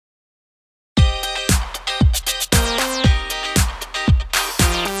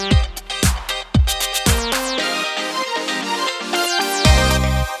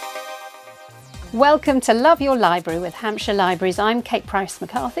Welcome to Love Your Library with Hampshire Libraries. I'm Kate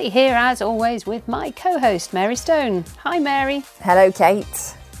Price-McCarthy, here as always with my co-host Mary Stone. Hi Mary. Hello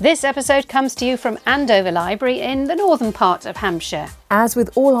Kate. This episode comes to you from Andover Library in the northern part of Hampshire. As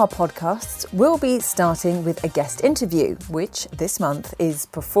with all our podcasts, we'll be starting with a guest interview, which this month is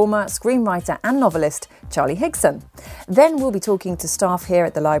performer, screenwriter and novelist Charlie Higson. Then we'll be talking to staff here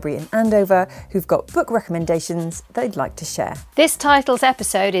at the library in Andover who've got book recommendations they'd like to share. This title's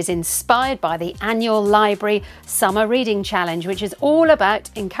episode is inspired by the annual Library Summer Reading Challenge, which is all about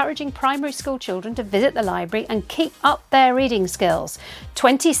encouraging primary school children to visit the library and keep up their reading skills.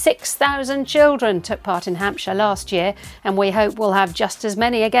 26,000 children took part in Hampshire last year, and we hope we'll have just as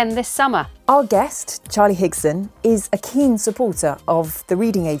many again this summer. Our guest, Charlie Higson, is a keen supporter of the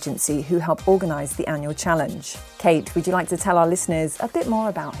reading agency who help organise the annual challenge. Kate, would you like to tell our listeners a bit more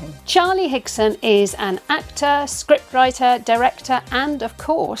about him? Charlie Higson is an actor, scriptwriter, director and, of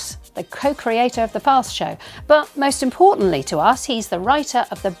course, the co-creator of The Path Show. But most importantly to us, he's the writer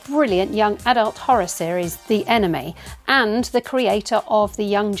of the brilliant young adult horror series The Enemy and the creator of the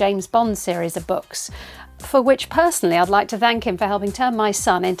Young James Bond series of books, for which personally I'd like to thank him for helping turn my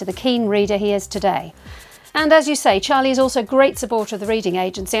son into the keen reader he is today. And as you say, Charlie is also a great supporter of the Reading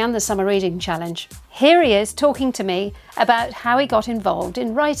Agency and the Summer Reading Challenge. Here he is talking to me about how he got involved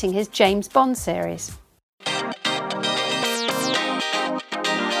in writing his James Bond series.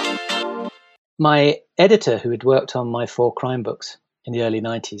 My editor, who had worked on my 4 crime books in the early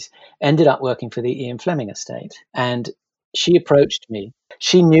 90s, ended up working for the Ian Fleming estate. And she approached me.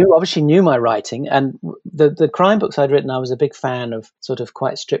 She obviously knew my writing, and the crime books I'd written, I was a big fan of sort of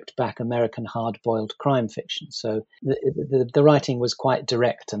quite stripped back American hard-boiled crime fiction. So the writing was quite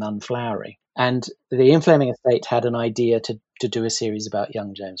direct and unflowery. And the Ian Fleming estate had an idea to do a series about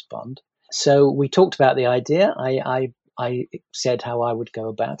young James Bond. So we talked about the idea. I said how I would go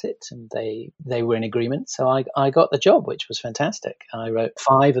about it, and they were in agreement. So I got the job, which was fantastic. I wrote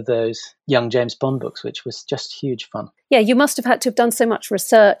 5 of those young James Bond books, which was just huge fun. Yeah, you must have had to have done so much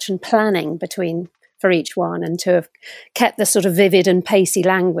research and planning for each one, and to have kept the sort of vivid and pacey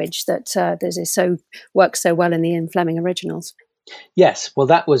language that works so well in the Ian Fleming originals. Yes, well,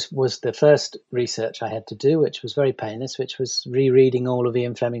 that was the first research I had to do, which was very painless, which was rereading all of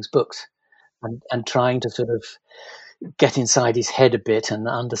Ian Fleming's books and trying to sort of get inside his head a bit and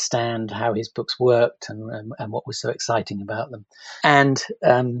understand how his books worked and what was so exciting about them. And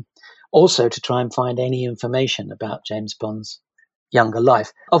also to try and find any information about James Bond's younger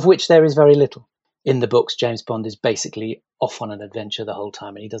life, of which there is very little. In the books, James Bond is basically off on an adventure the whole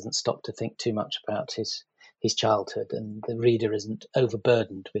time, and he doesn't stop to think too much about his childhood, and the reader isn't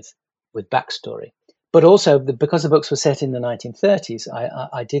overburdened with backstory. But also, because the books were set in the 1930s,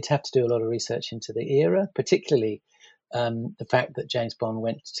 I did have to do a lot of research into the era, particularly the fact that James Bond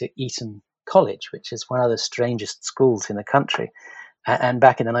went to Eton College, which is one of the strangest schools in the country, and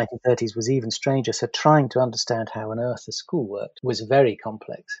back in the 1930s was even stranger. So trying to understand how on earth the school worked was very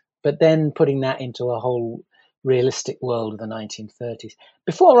complex. But then putting that into a whole realistic world of the 1930s.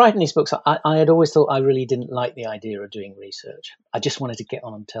 Before writing these books, I had always thought I really didn't like the idea of doing research. I just wanted to get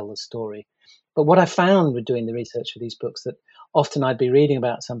on and tell the story. But what I found with doing the research for these books, that often I'd be reading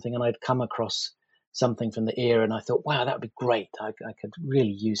about something and I'd come across something from the era, and I thought, wow, that would be great. I could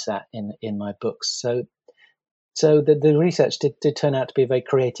really use that in my books. So the research did turn out to be a very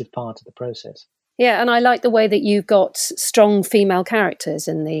creative part of the process. Yeah, and I like the way that you've got strong female characters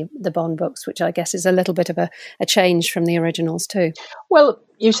in the Bond books, which I guess is a little bit of a change from the originals too. Well,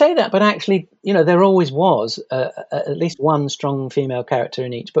 you say that, but actually, there always was at least one strong female character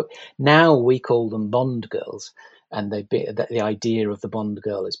in each book. Now we call them Bond girls. And the idea of the Bond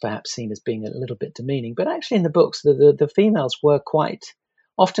girl is perhaps seen as being a little bit demeaning. But actually in the books, the females were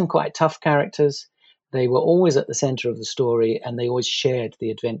often quite tough characters. They were always at the centre of the story, and they always shared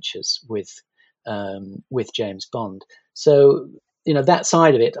the adventures with James Bond. So, that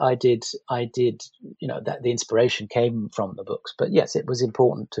side of it, I did, that the inspiration came from the books. But yes, it was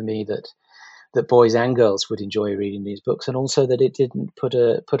important to me that boys and girls would enjoy reading these books, and also that it didn't put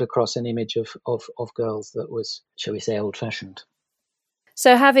across an image of girls that was, shall we say, old-fashioned.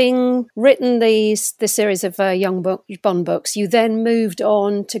 So having written this series of young Bond books, you then moved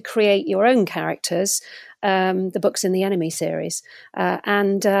on to create your own characters, the books in the Enemy series.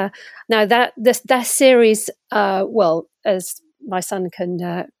 Now that series, as my son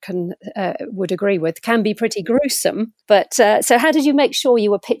would agree with, can be pretty gruesome. But so how did you make sure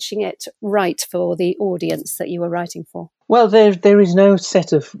you were pitching it right for the audience that you were writing for? Well, there is no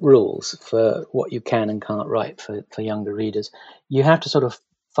set of rules for what you can and can't write for younger readers. You have to sort of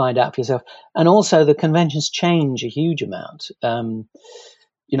find out for yourself. And also the conventions change a huge amount.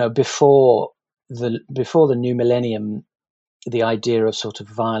 Before before the new millennium, the idea of sort of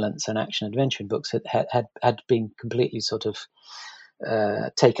violence and action adventure in books had been completely sort of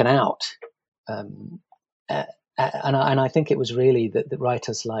taken out, and I think it was really that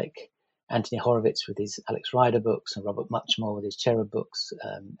writers like Anthony Horowitz with his Alex Rider books and Robert Muchmore with his Cherub books,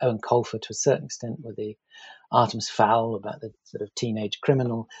 Owen Colfer to a certain extent with the Artemis Fowl about the sort of teenage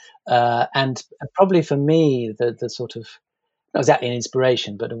criminal, and probably for me the sort of, not exactly an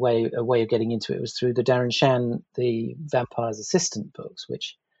inspiration, but a way of getting into it was through the Darren Shan, the Vampire's Assistant books,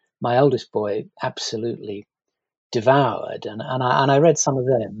 which my oldest boy absolutely devoured, and I read some of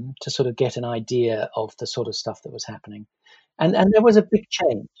them to sort of get an idea of the sort of stuff that was happening, and there was a big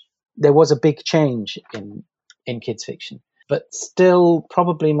change. There was a big change in kids fiction, but still,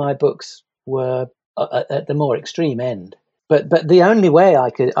 probably my books were at the more extreme end. But the only way I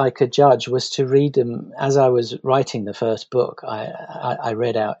could judge was to read them as I was writing the first book. I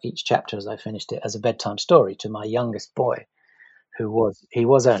read out each chapter as I finished it as a bedtime story to my youngest boy, he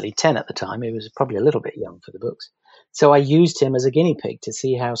was only 10 at the time. He was probably a little bit young for the books. So I used him as a guinea pig to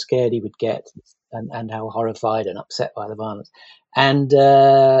see how scared he would get and how horrified and upset by the violence. And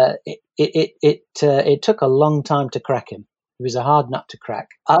it took a long time to crack him. It was a hard nut to crack.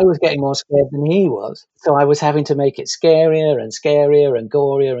 I was getting more scared than he was. So I was having to make it scarier and scarier and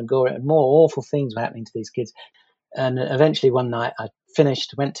gorier and gorier, and more awful things were happening to these kids. And eventually one night I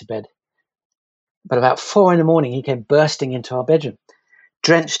finished, went to bed. But about 4 a.m, he came bursting into our bedroom,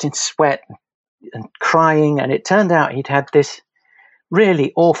 drenched in sweat and crying. And it turned out he'd had this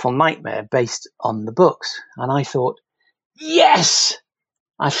really awful nightmare based on the books. And I thought, yes,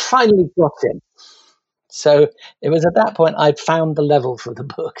 I finally got him. So it was at that point I'd found the level for the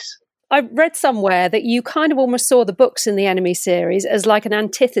books. I read somewhere that you kind of almost saw the books in the Enemy series as like an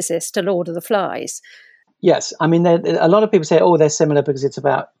antithesis to Lord of the Flies. Yes, I mean, a lot of people say, oh, they're similar because it's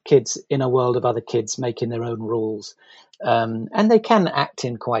about kids in a world of other kids making their own rules. And they can act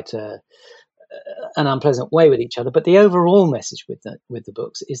in quite an unpleasant way with each other. But the overall message with the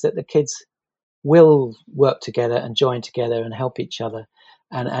books is that the kids will work together and join together and help each other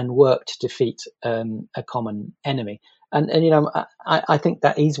and work to defeat a common enemy. And I think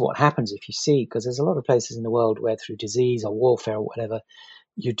that is what happens if you see, because there's a lot of places in the world where through disease or warfare or whatever,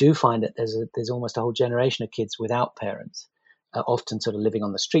 you do find that there's almost a whole generation of kids without parents, often sort of living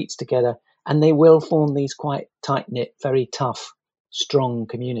on the streets together, and they will form these quite tight-knit, very tough, strong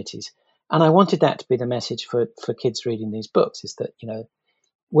communities. And I wanted that to be the message for kids reading these books, is that,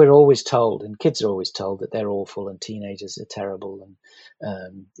 we're always told, and kids are always told, that they're awful and teenagers are terrible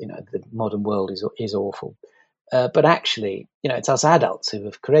and, the modern world is awful. But actually, it's us adults who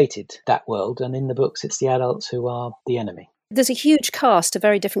have created that world, and in the books, it's the adults who are the enemy. There's a huge cast of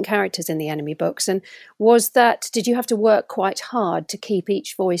very different characters in the Enemy books, and did you have to work quite hard to keep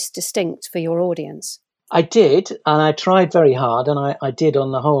each voice distinct for your audience? I did, and I tried very hard, and I did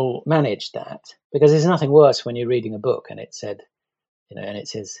on the whole manage that, because there's nothing worse when you're reading a book and it said, and it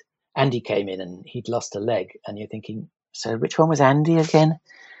says, Andy came in and he'd lost a leg, and you're thinking, so which one was Andy again?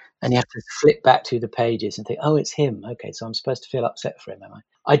 And you have to flip back through the pages and think, oh, it's him. Okay, so I'm supposed to feel upset for him, am I?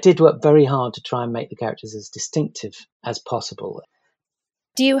 I did work very hard to try and make the characters as distinctive as possible.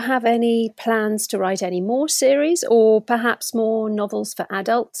 Do you have any plans to write any more series, or perhaps more novels for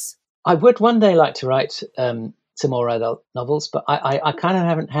adults? I would one day like to write some more adult novels, but I kind of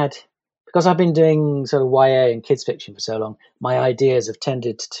haven't had, because I've been doing sort of YA and kids fiction for so long, my ideas have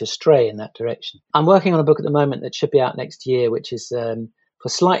tended to stray in that direction. I'm working on a book at the moment that should be out next year, which is for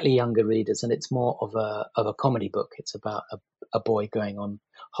slightly younger readers, and it's more of a comedy book. It's about a boy going on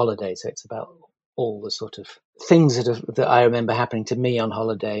holiday, so it's about all the sort of things that I remember happening to me on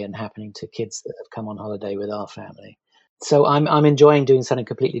holiday and happening to kids that have come on holiday with our family. So I'm enjoying doing something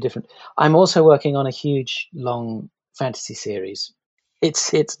completely different. I'm also working on a huge long fantasy series.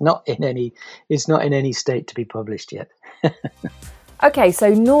 It's not in any state to be published yet. Okay,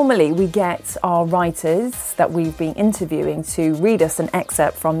 so normally we get our writers that we've been interviewing to read us an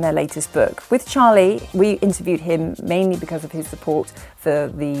excerpt from their latest book. With Charlie, we interviewed him mainly because of his support for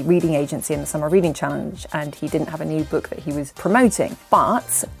the reading agency and the Summer Reading Challenge, and he didn't have a new book that he was promoting.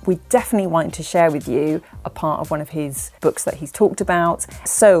 But we definitely wanted to share with you a part of one of his books that he's talked about.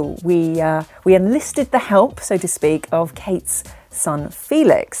 So we enlisted the help, so to speak, of Kate's son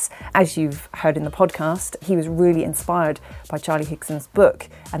Felix. As you've heard in the podcast, he was really inspired by Charlie Higson's book,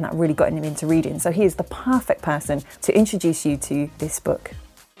 and that really got him into reading. So he is the perfect person to introduce you to this book.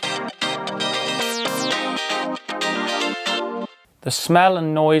 The smell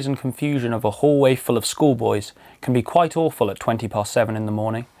and noise and confusion of a hallway full of schoolboys can be quite awful at 7:20 in the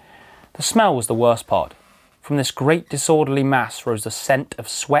morning. The smell was the worst part. From this great disorderly mass rose the scent of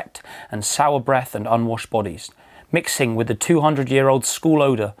sweat and sour breath and unwashed bodies, mixing with the 200-year-old school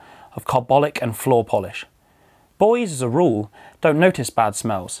odour of carbolic and floor polish. Boys, as a rule, don't notice bad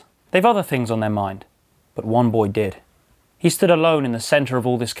smells. They've other things on their mind. But one boy did. He stood alone in the centre of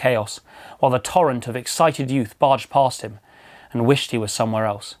all this chaos, while the torrent of excited youth barged past him, and wished he was somewhere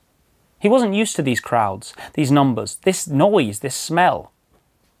else. He wasn't used to these crowds, these numbers, this noise, this smell.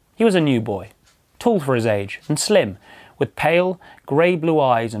 He was a new boy, tall for his age and slim, with pale, grey-blue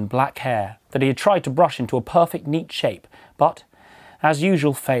eyes and black hair that he had tried to brush into a perfect neat shape, but, as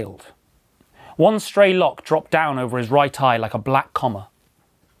usual, failed. One stray lock dropped down over his right eye like a black comma.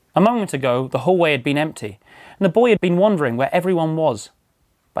 A moment ago, the hallway had been empty, and the boy had been wondering where everyone was.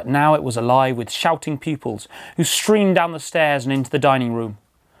 But now it was alive with shouting pupils who streamed down the stairs and into the dining room.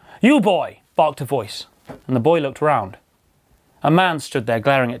 "You boy!" barked a voice, and the boy looked round. A man stood there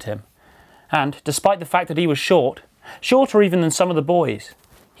glaring at him, and, despite the fact that he was short, shorter even than some of the boys,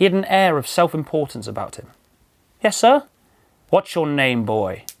 he had an air of self-importance about him. "Yes, sir?" "What's your name,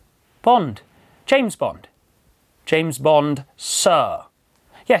 boy?" "Bond. James Bond." "James Bond, sir."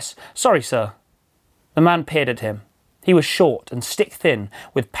 "Yes, sorry, sir." The man peered at him. He was short and stick-thin,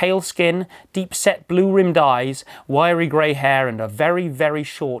 with pale skin, deep-set blue-rimmed eyes, wiry grey hair and a very, very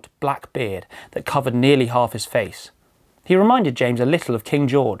short black beard that covered nearly half his face. He reminded James a little of King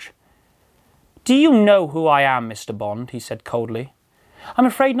George. "Do you know who I am, Mr. Bond?" he said coldly. "I'm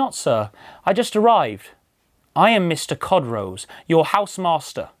afraid not, sir. I just arrived." "I am Mr. Codrose, your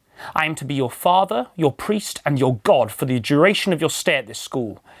housemaster. I am to be your father, your priest and your god for the duration of your stay at this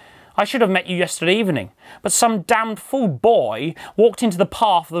school. I should have met you yesterday evening, but some damned fool boy walked into the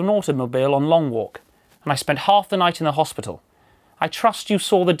path of an automobile on Long Walk, and I spent half the night in the hospital. I trust you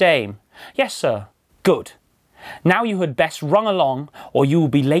saw the dame." "Yes, sir." "Good. Now you had best run along, or you will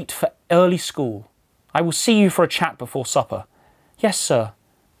be late for early school. I will see you for a chat before supper." "Yes, sir."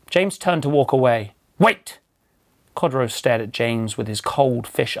 James turned to walk away. "Wait!" Codrose stared at James with his cold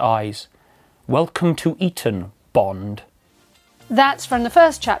fish eyes. "Welcome to Eton, Bond." That's from the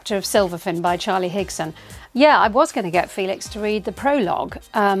first chapter of Silverfin by Charlie Higson. Yeah, I was going to get Felix to read the prologue,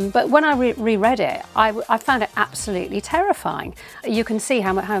 but when I reread it, I found it absolutely terrifying. You can see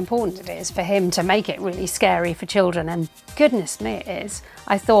how important it is for him to make it really scary for children, and goodness me, it is.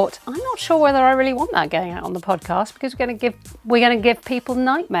 I thought, I'm not sure whether I really want that going out on the podcast, because we're going to give people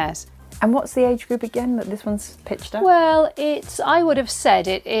nightmares. And what's the age group again that this one's pitched at? Well, I would have said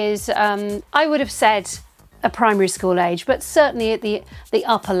a primary school age, but certainly at the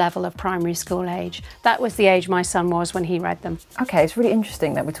upper level of primary school age. That was the age my son was when he read them. Okay, it's really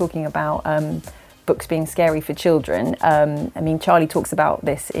interesting that we're talking about books being scary for children. Charlie talks about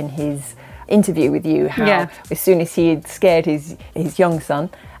this in his interview with you, how as soon as he had scared his young son,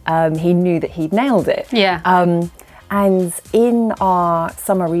 he knew that he'd nailed it. Yeah. And in our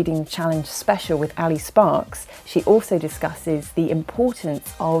Summer Reading Challenge special with Ali Sparks, she also discusses the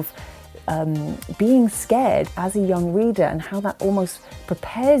importance of being scared as a young reader and how that almost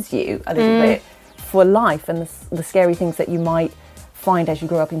prepares you a little bit for life and the scary things that you might find as you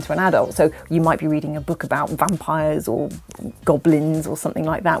grow up into an adult. So you might be reading a book about vampires or goblins or something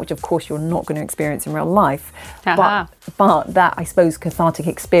like that, which of course you're not going to experience in real life. But that, I suppose, cathartic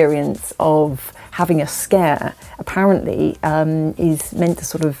experience of having a scare apparently is meant to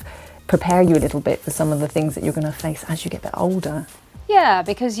sort of prepare you a little bit for some of the things that you're going to face as you get a bit older. Yeah,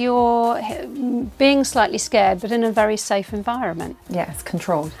 because you're being slightly scared, but in a very safe environment. Yeah, it's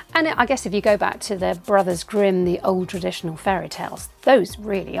controlled. And I guess if you go back to the Brothers Grimm, the old traditional fairy tales, those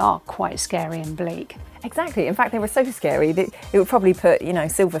really are quite scary and bleak. Exactly. In fact, they were so scary that it would probably put,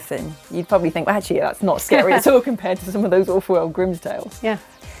 Silverfin. You'd probably think, well, actually, that's not scary at all compared to some of those awful old Grimm's tales. Yeah.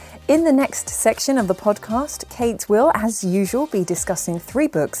 In the next section of the podcast, Kate will, as usual, be discussing 3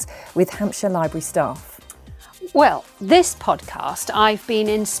 books with Hampshire Library staff. Well, this podcast, I've been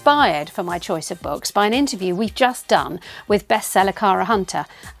inspired for my choice of books by an interview we've just done with bestseller Cara Hunter,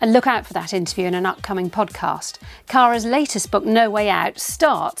 and look out for that interview in an upcoming podcast. Cara's latest book, No Way Out,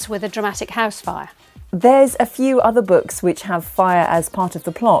 starts with a dramatic house fire. There's a few other books which have fire as part of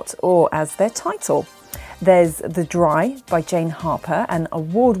the plot or as their title. There's The Dry by Jane Harper, an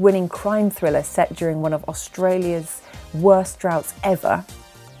award-winning crime thriller set during one of Australia's worst droughts ever.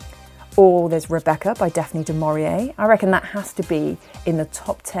 Or there's Rebecca by Daphne du Maurier. I reckon that has to be in the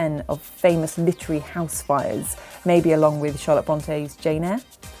top 10 of famous literary house fires, maybe along with Charlotte Bronte's Jane Eyre.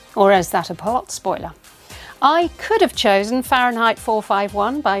 Or is that a plot spoiler? I could have chosen Fahrenheit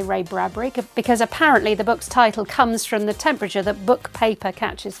 451 by Ray Bradbury, because apparently the book's title comes from the temperature that book paper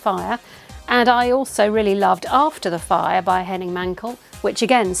catches fire. And I also really loved After the Fire by Henning Mankell, which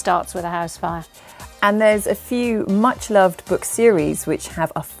again starts with a house fire. And there's a few much-loved book series which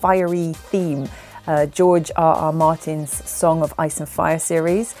have a fiery theme. George R.R. Martin's Song of Ice and Fire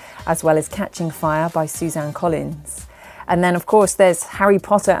series, as well as Catching Fire by Suzanne Collins. And then, of course, there's Harry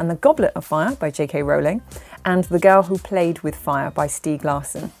Potter and the Goblet of Fire by J.K. Rowling, and The Girl Who Played with Fire by Stieg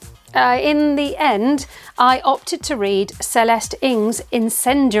Larsson. In the end, I opted to read Celeste Ng's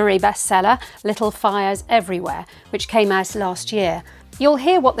incendiary bestseller, Little Fires Everywhere, which came out last year. You'll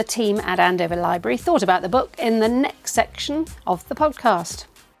hear what the team at Andover Library thought about the book in the next section of the podcast.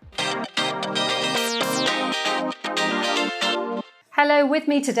 Hello, with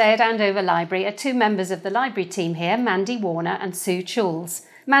me today at Andover Library are two members of the library team here, Mandy Warner and Sue Choules.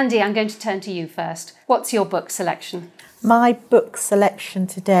 Mandy, I'm going to turn to you first. What's your book selection? My book selection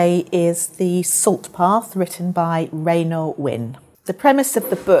today is The Salt Path, written by Raynor Winn. The premise of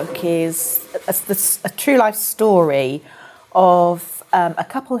the book is a true life story of a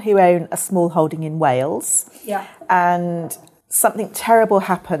couple who own a small holding in Wales. Yeah. And something terrible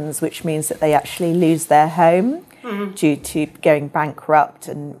happens, which means that they actually lose their home due to going bankrupt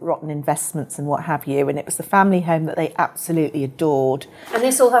and rotten investments and what have you. And it was the family home that they absolutely adored. And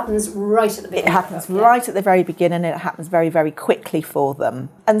this all happens right at the beginning. It happens right at the very beginning, and it happens very, very quickly for them.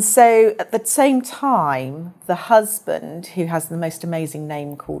 And so at the same time, the husband, who has the most amazing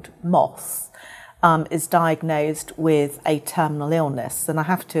name called Moss, is diagnosed with a terminal illness. And I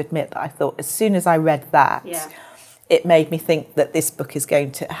have to admit that I thought, as soon as I read that, it made me think that this book is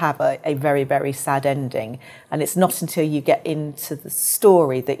going to have a very, very sad ending. And it's not until you get into the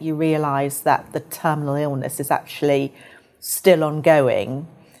story that you realise that the terminal illness is actually still ongoing.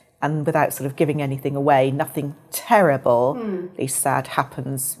 And without sort of giving anything away, nothing terribly sad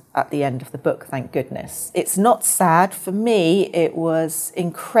happens at the end of the book, thank goodness. It's not sad. For me, it was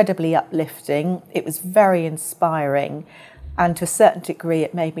incredibly uplifting. It was very inspiring. And to a certain degree,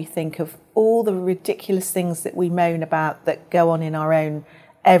 it made me think of all the ridiculous things that we moan about that go on in our own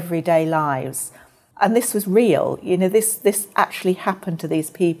everyday lives. And this was real. You know, this actually happened to these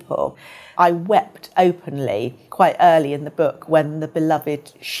people. I wept openly quite early in the book when the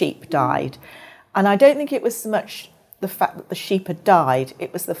beloved sheep died. And I don't think it was so much the fact that the sheep had died,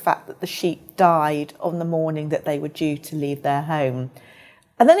 it was the fact that the sheep died on the morning that they were due to leave their home.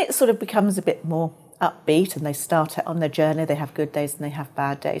 And then it sort of becomes a bit more upbeat, and they start on their journey. They have good days and they have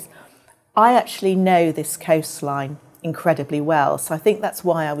bad days. I actually know this coastline incredibly well, so I think that's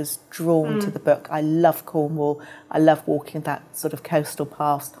why I was drawn to the book. I love Cornwall. I love walking that sort of coastal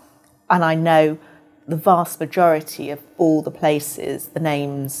path, and I know the vast majority of all the places, the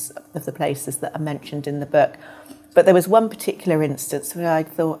names of the places that are mentioned in the book. But there was one particular instance where I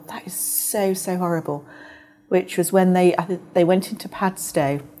thought, that is so horrible, which was when they went into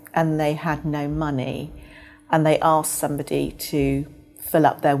Padstow and they had no money, and they asked somebody to fill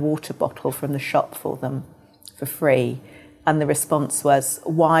up their water bottle from the shop for them for free. And the response was,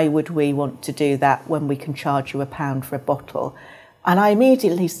 why would we want to do that when we can charge you £1 for a bottle? And I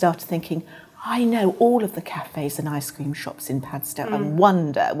immediately started thinking, I know all of the cafes and ice cream shops in Padstow and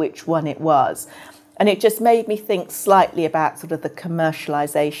wonder which one it was. And it just made me think slightly about sort of the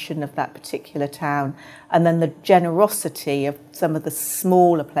commercialisation of that particular town, and then the generosity of some of the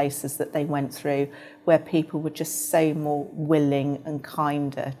smaller places that they went through, where people were just so more willing and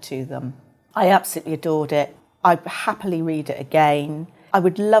kinder to them. I absolutely adored it. I'd happily read it again. I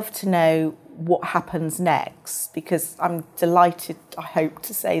would love to know what happens next, because I'm delighted, I hope,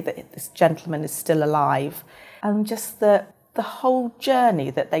 to say that this gentleman is still alive. And just the whole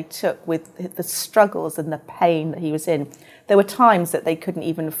journey that they took with the struggles and the pain that he was in. There were times that they couldn't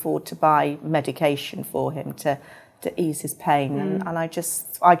even afford to buy medication for him to ease his pain. And I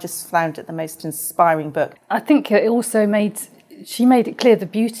just found it the most inspiring book. I think it also she made it clear the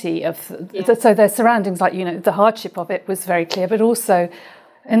beauty of, so their surroundings, like, you know, the hardship of it was very clear, but also,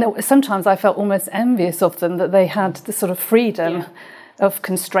 and sometimes I felt almost envious of them that they had the sort of freedom of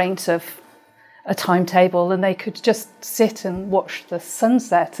constraint of a timetable, and they could just sit and watch the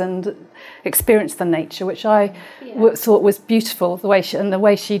sunset and experience the nature, which I thought was beautiful. The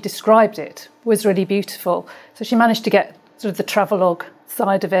way she described it was really beautiful. So she managed to get sort of the travelogue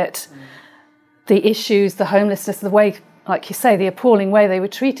side of it, the issues, the homelessness, the way, like you say, the appalling way they were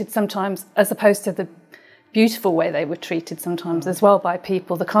treated sometimes, as opposed to the beautiful way they were treated sometimes as well by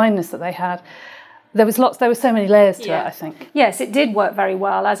people, the kindness that they had. There were so many layers to it, I think. Yes, it did work very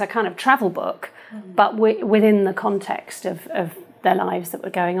well as a kind of travel book, but within the context of their lives that were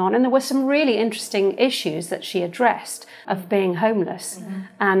going on. And there were some really interesting issues that she addressed of being homeless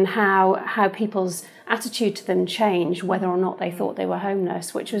and how people's attitude to them changed whether or not they thought they were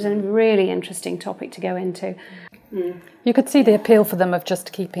homeless, which was a really interesting topic to go into. You could see the appeal for them of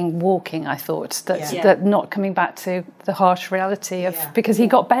just keeping walking, I thought, that not coming back to the harsh reality of, because he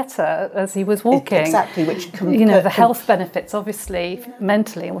got better as he was walking. Exactly, which the health benefits, obviously,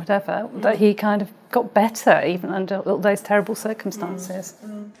 mentally and whatever, that he kind of got better even under all those terrible circumstances.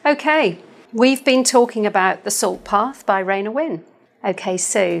 Okay, we've been talking about The Salt Path by Raynor Winn. Okay,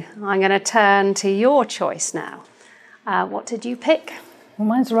 Sue, I'm going to turn to your choice now. What did you pick? Well,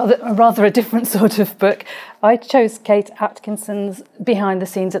 mine's rather a different sort of book. I chose Kate Atkinson's Behind the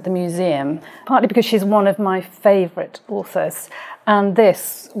Scenes at the Museum, partly because she's one of my favourite authors, and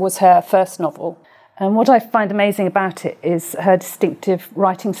this was her first novel. And what I find amazing about it is her distinctive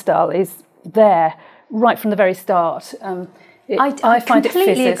writing style is there right from the very start. I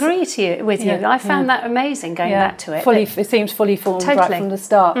completely agree with you. I found that amazing going back to it. It seems fully formed right from the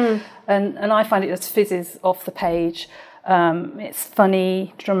start. And I find it just fizzes off the page. It's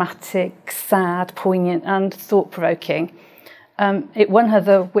funny, dramatic, sad, poignant and thought-provoking. It won her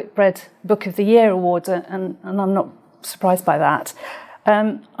the Whitbread Book of the Year award, and I'm not surprised by that.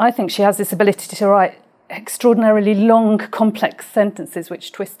 I think she has this ability to write extraordinarily long, complex sentences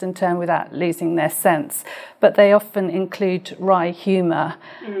which twist and turn without losing their sense, but they often include wry humour,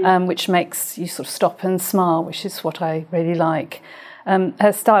 which makes you sort of stop and smile, which is what I really like.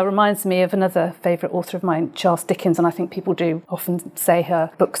 Her style reminds me of another favourite author of mine, Charles Dickens, and I think people do often say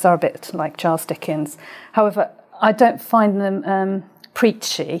her books are a bit like Charles Dickens. However, I don't find them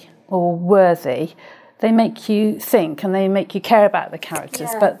preachy or worthy. They make you think and they make you care about the characters,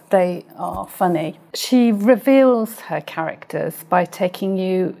 but they are funny. She reveals her characters by taking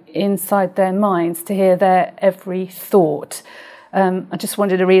you inside their minds to hear their every thought. I just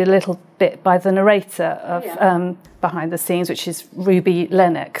wanted to read a little bit by the narrator of Behind the Scenes, which is Ruby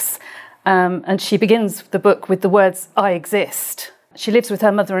Lennox. And she begins the book with the words, "I exist." She lives with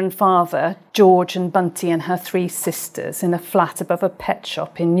her mother and father, George and Bunty, and her 3 sisters in a flat above a pet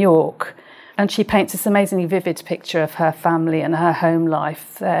shop in York. And she paints this amazingly vivid picture of her family and her home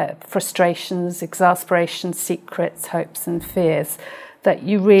life, their frustrations, exasperations, secrets, hopes and fears, that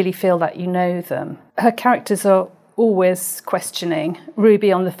you really feel that you know them. Her characters are always questioning.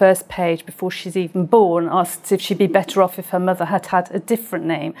 Ruby, on the first page, before she's even born, asks if she'd be better off if her mother had had a different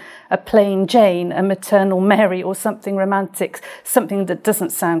name, a plain Jane, a maternal Mary, or something romantic, something that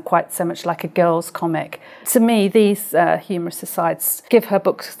doesn't sound quite so much like a girl's comic. To me, these humorous asides give her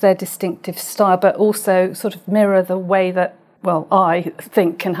books their distinctive style, but also sort of mirror the way that, well, I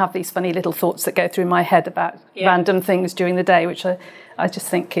think can have these funny little thoughts that go through my head about random things during the day, which I just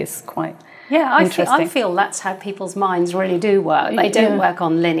think is quite I feel that's how people's minds really do work. They don't work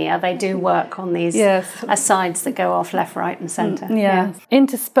on linear, they do work on these asides that go off left, right and centre.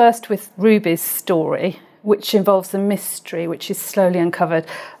 Interspersed with Ruby's story, which involves a mystery which is slowly uncovered,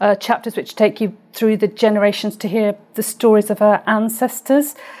 chapters which take you through the generations to hear the stories of her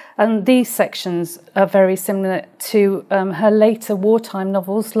ancestors. And these sections are very similar to her later wartime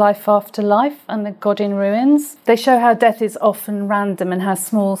novels, Life After Life and The God in Ruins. They show how death is often random and how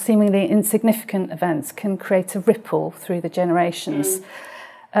small, seemingly insignificant events can create a ripple through the generations.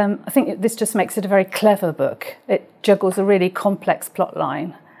 I think this just makes it a very clever book. It juggles a really complex plot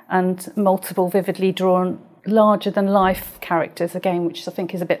line and multiple vividly drawn larger-than-life characters, again, which I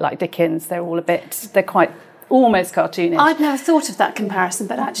think is a bit like Dickens. They're quite almost cartoonish. I'd never thought of that comparison,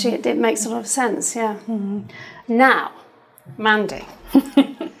 but actually it makes a lot of sense, Now, Mandy.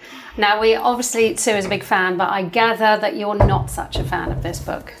 Now, Sue is a big fan, but I gather that you're not such a fan of this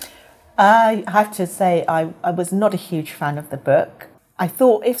book. I have to say I was not a huge fan of the book. I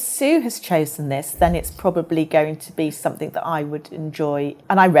thought if Sue has chosen this, then it's probably going to be something that I would enjoy.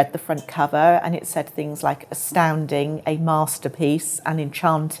 And I read the front cover and it said things like astounding, a masterpiece and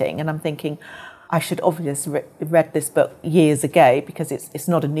enchanting. And I'm thinking, I should obviously read this book years ago because it's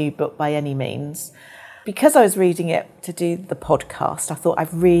not a new book by any means. Because I was reading it to do the podcast, I thought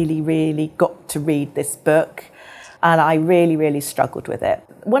I've really, really got to read this book, and I really, really struggled with it.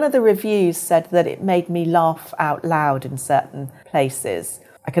 One of the reviews said that it made me laugh out loud in certain places.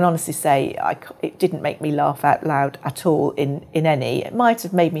 I can honestly say it didn't make me laugh out loud at all in any. It might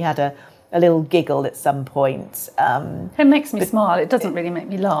have made me had a little giggle at some point. It makes me smile. It doesn't really make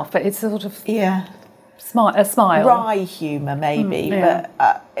me laugh, but it's sort of a smile. Wry humour, maybe. But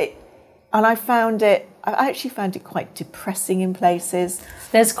and I actually found it quite depressing in places.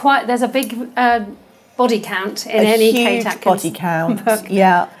 There's a big body count in any Kate Atkinson body count book.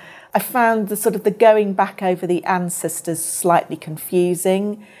 Yeah. I found the going back over the ancestors slightly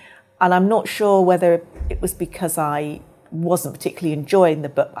confusing, and I'm not sure whether it was because I wasn't particularly enjoying the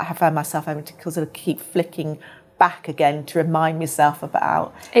book. I have found myself having to sort of keep flicking back again to remind myself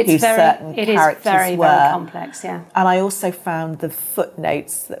about who certain characters were. Very complex, yeah. And I also found the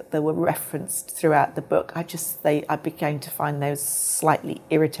footnotes that were referenced throughout the book, I began to find those slightly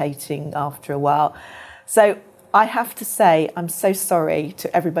irritating after a while. So I have to say, I'm so sorry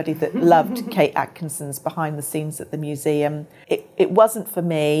to everybody that loved Kate Atkinson's Behind the Scenes at the Museum. It wasn't for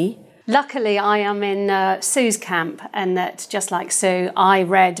me. Luckily, I am in Sue's camp, and that, just like Sue, I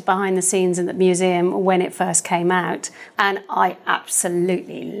read Behind the Scenes in the Museum when it first came out, and I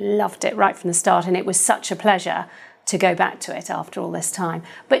absolutely loved it right from the start, and it was such a pleasure to go back to it after all this time.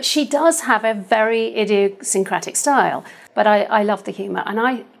 But she does have a very idiosyncratic style, but I love the humour, and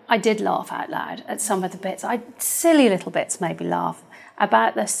I did laugh out loud at some of the bits. Silly little bits made me laugh.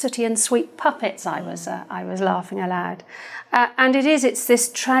 About the sooty and sweet puppets, I was laughing aloud. And it's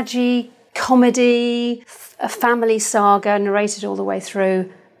this tragi-comedy, a family saga narrated all the way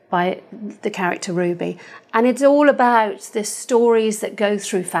through by the character Ruby. And it's all about the stories that go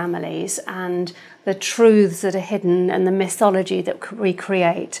through families and the truths that are hidden and the mythology that we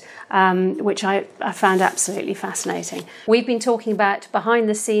create, which I found absolutely fascinating. We've been talking about behind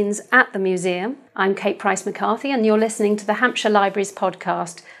the scenes at the museum. I'm Kate Price McCarthy, and you're listening to the Hampshire Libraries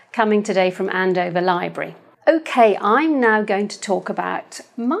podcast, coming today from Andover Library. Okay, I'm now going to talk about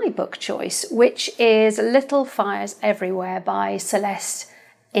my book choice, which is Little Fires Everywhere by Celeste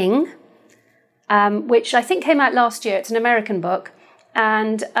Ng, which I think came out last year. It's an American book,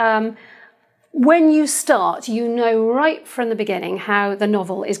 and when you start, you know right from the beginning how the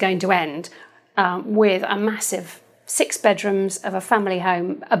novel is going to end, with a massive 6 bedrooms of a family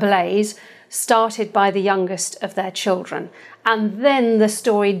home ablaze, started by the youngest of their children. And then the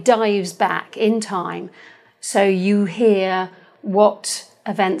story dives back in time, so you hear what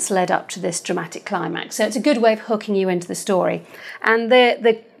events led up to this dramatic climax. So it's a good way of hooking you into the story. And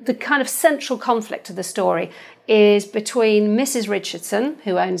the kind of central conflict of the story is between Mrs. Richardson,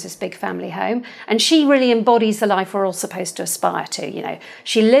 who owns this big family home, and she really embodies the life we're all supposed to aspire to. You know,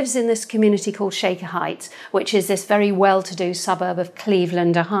 she lives in this community called Shaker Heights, which is this very well-to-do suburb of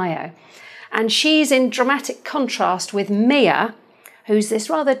Cleveland, Ohio. And she's in dramatic contrast with Mia, who's this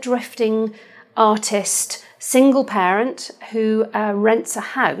rather drifting artist, single parent who rents a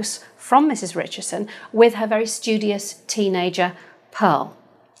house from Mrs. Richardson with her very studious teenager, Pearl.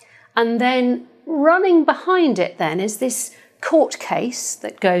 And then running behind it then is this court case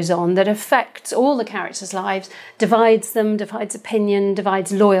that goes on that affects all the characters' lives, divides them, divides opinion,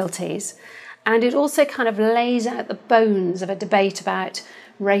 divides loyalties. And it also kind of lays out the bones of a debate about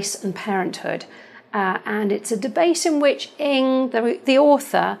race and parenthood. And it's a debate in which Ng, the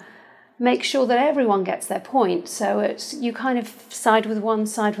author, make sure that everyone gets their point. So you kind of side with one,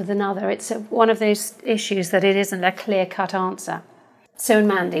 side with another. It's one of those issues that it isn't a clear-cut answer. Sue and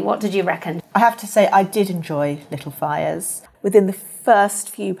Mandy, what did you reckon? I have to say I did enjoy Little Fires. Within the first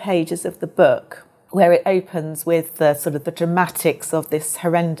few pages of the book, where it opens with the sort of the dramatics of this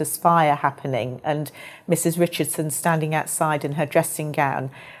horrendous fire happening and Mrs. Richardson standing outside in her dressing gown,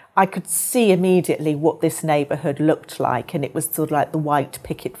 I could see immediately what this neighbourhood looked like, and it was sort of like the white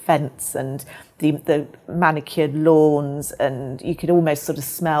picket fence and the manicured lawns, and you could almost sort of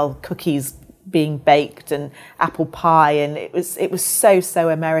smell cookies being baked and apple pie, and it was so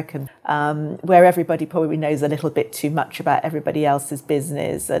American, where everybody probably knows a little bit too much about everybody else's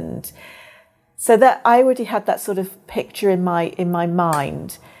business, and so that I already had that sort of picture in my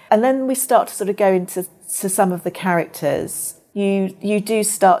mind. And then we start to sort of go into some of the characters. You do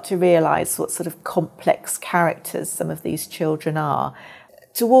start to realise what sort of complex characters some of these children are.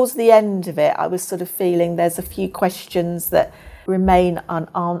 Towards the end of it, I was sort of feeling there's a few questions that remain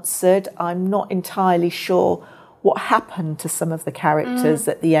unanswered. I'm not entirely sure what happened to some of the characters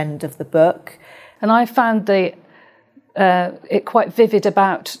at the end of the book. And I found it quite vivid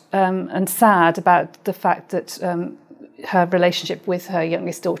about and sad about the fact that her relationship with her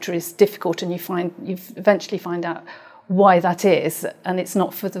youngest daughter is difficult, and you eventually find out why that is, and it's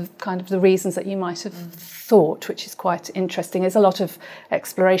not for the kind of the reasons that you might have thought, which is quite interesting. There's a lot of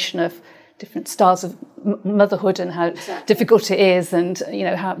exploration of different styles of motherhood and how difficult it is, and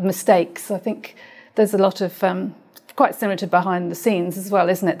how mistakes. I think there's a lot of quite similar to behind the scenes as well,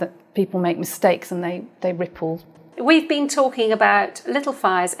 isn't it? That people make mistakes and they ripple. We've been talking about Little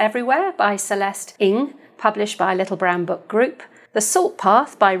Fires Everywhere by Celeste Ng, published by Little Brown Book Group, The Salt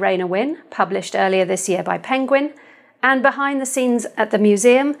Path by Raina Wynn, published earlier this year by Penguin, and Behind the Scenes at the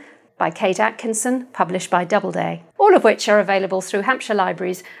Museum by Kate Atkinson, published by Doubleday, all of which are available through Hampshire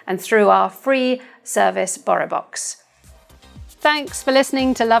Libraries and through our free service BorrowBox. Thanks for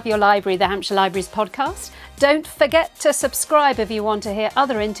listening to Love Your Library, the Hampshire Libraries podcast. Don't forget to subscribe if you want to hear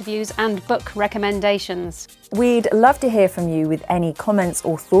other interviews and book recommendations. We'd love to hear from you with any comments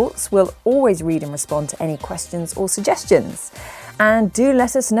or thoughts. We'll always read and respond to any questions or suggestions. And do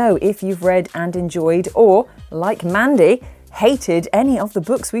let us know if you've read and enjoyed, or, like Mandy, hated any of the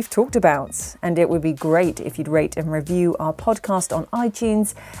books we've talked about. And it would be great if you'd rate and review our podcast on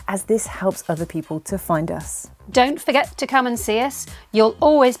iTunes, as this helps other people to find us. Don't forget to come and see us. You'll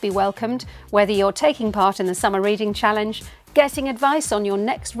always be welcomed, whether you're taking part in the Summer Reading Challenge, getting advice on your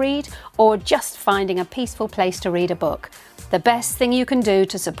next read, or just finding a peaceful place to read a book. The best thing you can do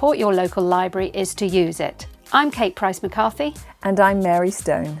to support your local library is to use it. I'm Kate Price McCarthy. And I'm Mary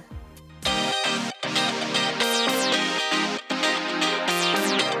Stone.